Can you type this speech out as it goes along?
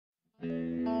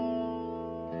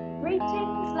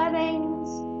Greetings, lemmings,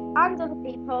 and other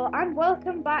people, and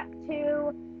welcome back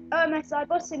to OMSI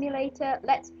Bus Simulator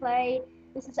Let's Play.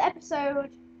 This is episode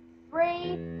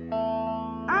 3,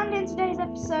 and in today's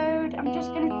episode, I'm just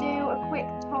going to do a quick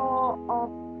tour of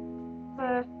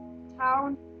the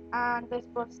town, and this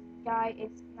bus guy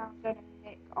is now going to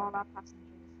nick all our passengers.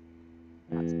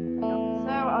 That's so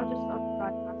I'll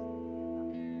drive past.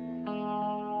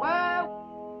 Whoa!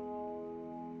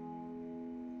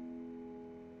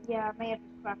 Yeah, I may have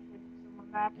just crashed into someone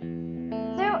there.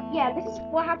 So, yeah, this is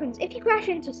what happens. If you crash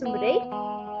into somebody,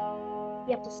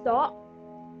 you have to stop.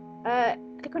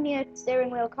 Click on your steering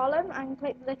wheel column and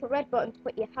click the little red button to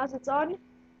put your hazards on.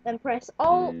 Then press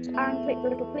Alt and click the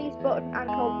little police button and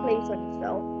call police on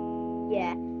yourself.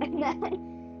 Yeah. And then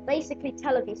basically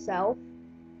tell of yourself.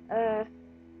 Because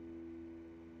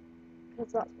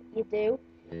that's what you do.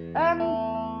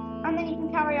 And then you can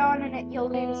carry on and you'll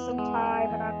lose some time,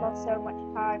 and I've lost so much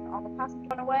time on the passenger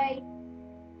run away.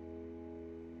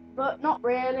 But not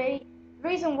really. The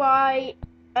reason why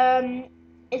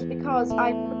is because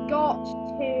I forgot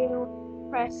to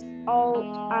press Alt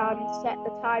and set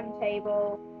the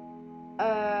timetable.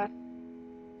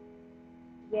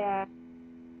 Yeah.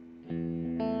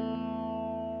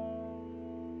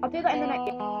 I'll do that in the next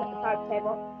video, set the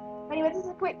timetable. Anyway, this is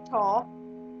a quick tour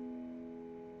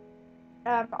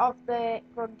of the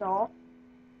Grundorf.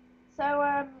 So,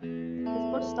 this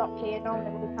bus stop here,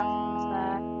 normally will be passengers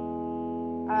there.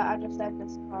 I just end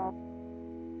this call.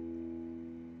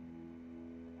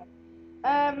 Okay.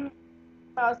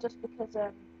 That was just because, I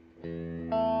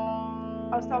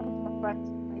was talking to my friends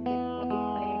and they didn't want me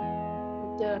playing the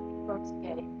Dirty Bus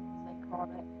game, as they call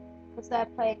it. Because they're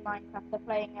playing Minecraft, they're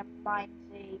playing OMSI.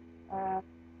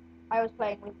 I was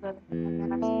playing with them, and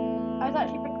then I was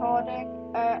actually recording.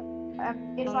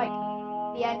 It's like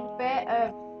the end bit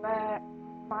of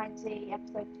OMSI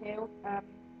Ep.03.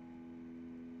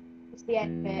 It's the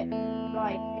end bit,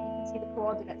 right? And you can see the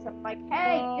coordinates. I'm like,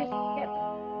 hey, just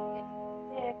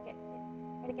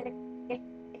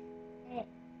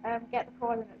get the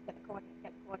coordinates. Get the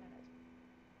coordinates.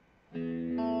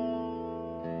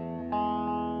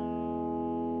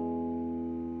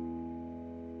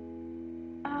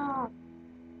 Oh,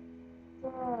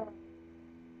 duh.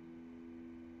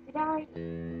 Did I just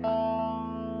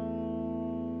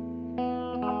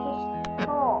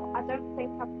thought, I don't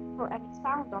think I put any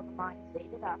sound on the OMSI,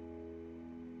 did I?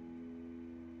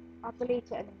 I'll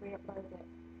delete it and then re-upload it.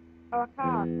 Oh, I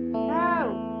can't. No!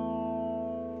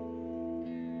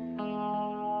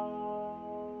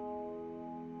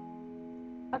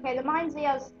 Okay, the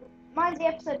OMSI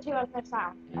episode 2 has no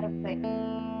sound, I don't think.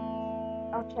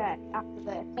 I'll check after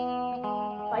this. But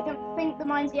I don't think the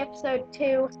OMSI episode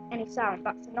 2 has any sound.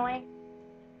 That's annoying.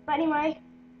 But anyway,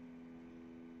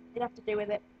 you'd have to do with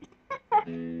it. Can't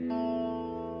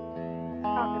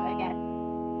do it again.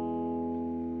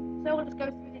 So we'll just go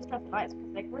through these traffic lights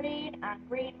because they're green, and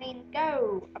green means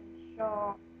go. I'm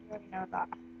sure you already know that.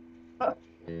 But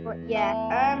yeah,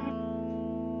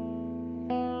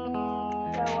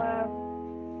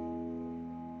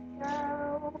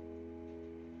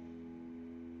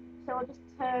 so we'll just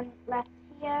turn left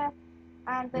here,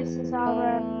 and this is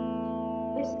our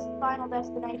this is the final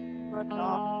destination for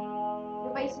Grundorf.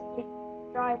 We'll basically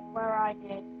drive where I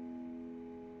did.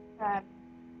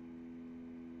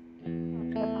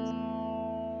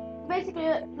 Basically,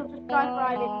 you'll just drive where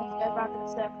I did, and just go round in a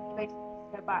circle. You basically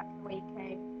just go back the way you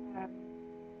came.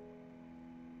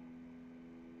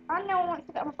 And no one wants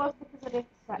to get on the bus because I didn't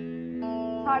set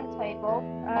timetable.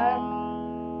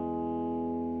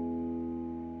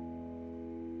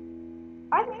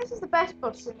 I think this is the best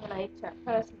bus simulator,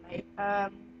 personally. I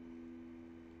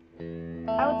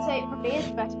would say it probably is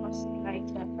the best bus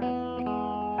simulator, personally.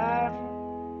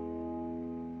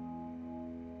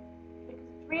 Because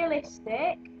it's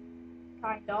realistic,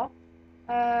 kind of.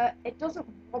 It doesn't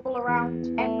wobble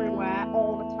around everywhere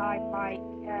all the time like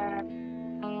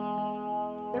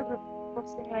the other bus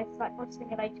simulators, like Bus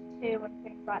Simulator 2 and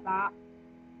things like that.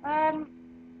 And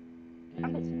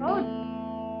it's fun.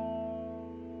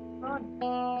 And I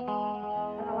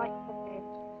like fun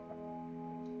games.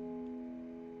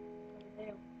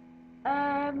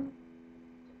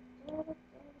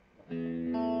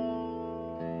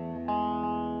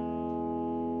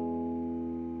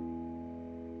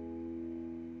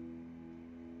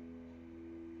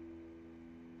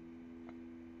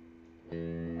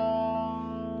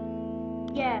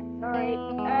 Yeah, sorry.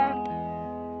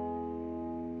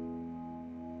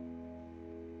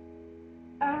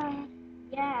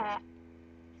 Yeah.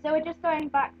 So we're just going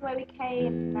back the way we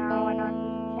came now, and I'm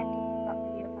just checking if that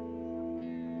video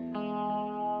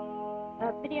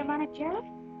has video manager.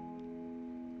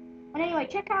 And anyway,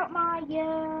 check out my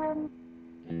this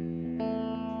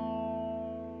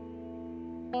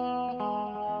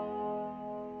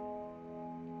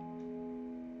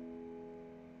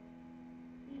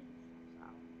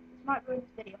might ruin this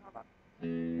video. Hold on.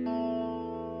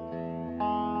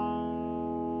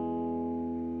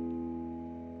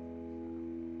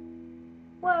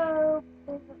 Whoa,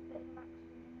 there's a bit of an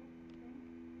accident.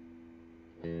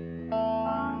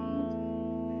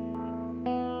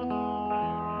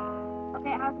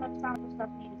 Okay, it has no sound, just does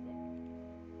music.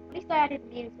 At least I added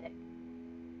music.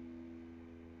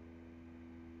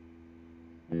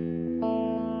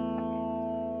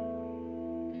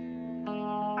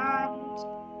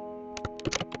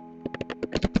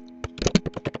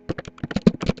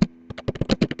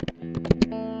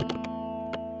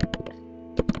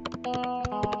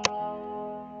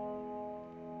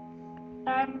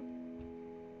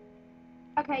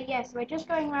 Okay, yes, we're just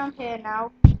going around here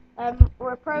now.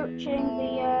 We're approaching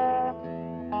the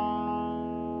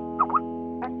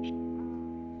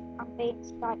I'm being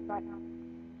spiked right now.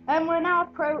 We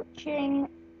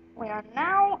are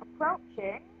now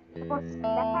approaching the bus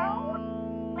depot.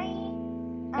 Please,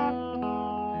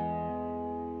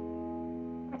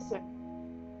 listen,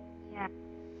 yeah.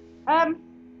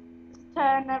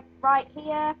 Turn right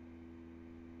here.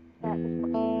 Just watching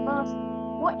the bus.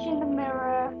 Watching the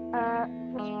mirror.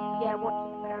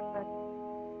 Watching the mirror for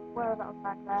where that was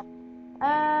back there.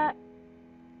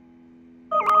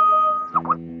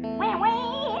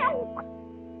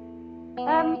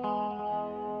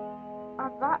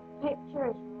 That picture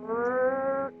is.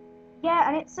 Yeah,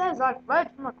 and it says I've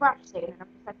learned from a crash scene, and I'm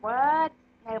just like, what?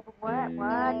 No, but what?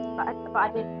 But I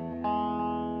didn't.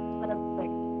 I don't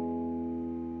think.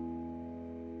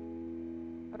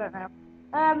 I don't know.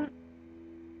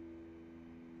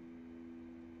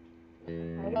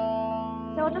 Okay.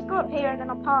 So I'll just go up here and then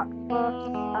I'll park the bus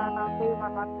and I'll do my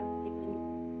random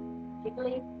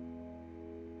jiggly.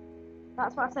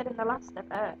 That's what I said in the last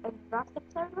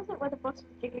episode, was it, where the bus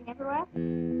was jiggling everywhere?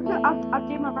 I'll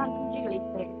do my random jiggly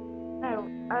thing. No,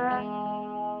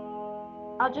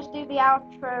 I'll just do the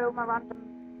outro, my random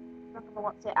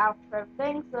outro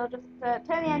thing. So I'll just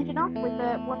turn the engine off with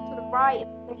the one to the right if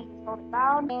the thing, just hold it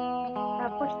down.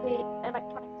 Push the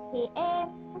electronics key in.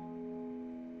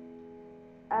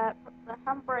 Put the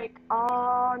handbrake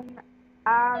on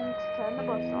and turn the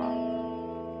bus on.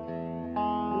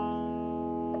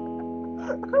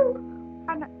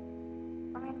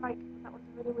 That was a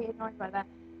really weird noise right there.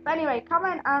 But anyway,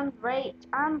 comment and rate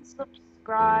and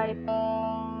subscribe.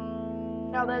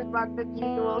 There's random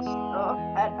usual stuff,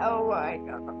 and oh my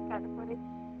god, that's kind of funny.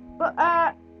 But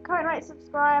comment, rate,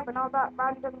 subscribe, and all that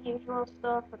random usual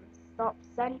stuff, and stop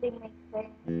sending me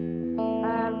things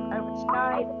over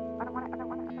Skype. I don't want it.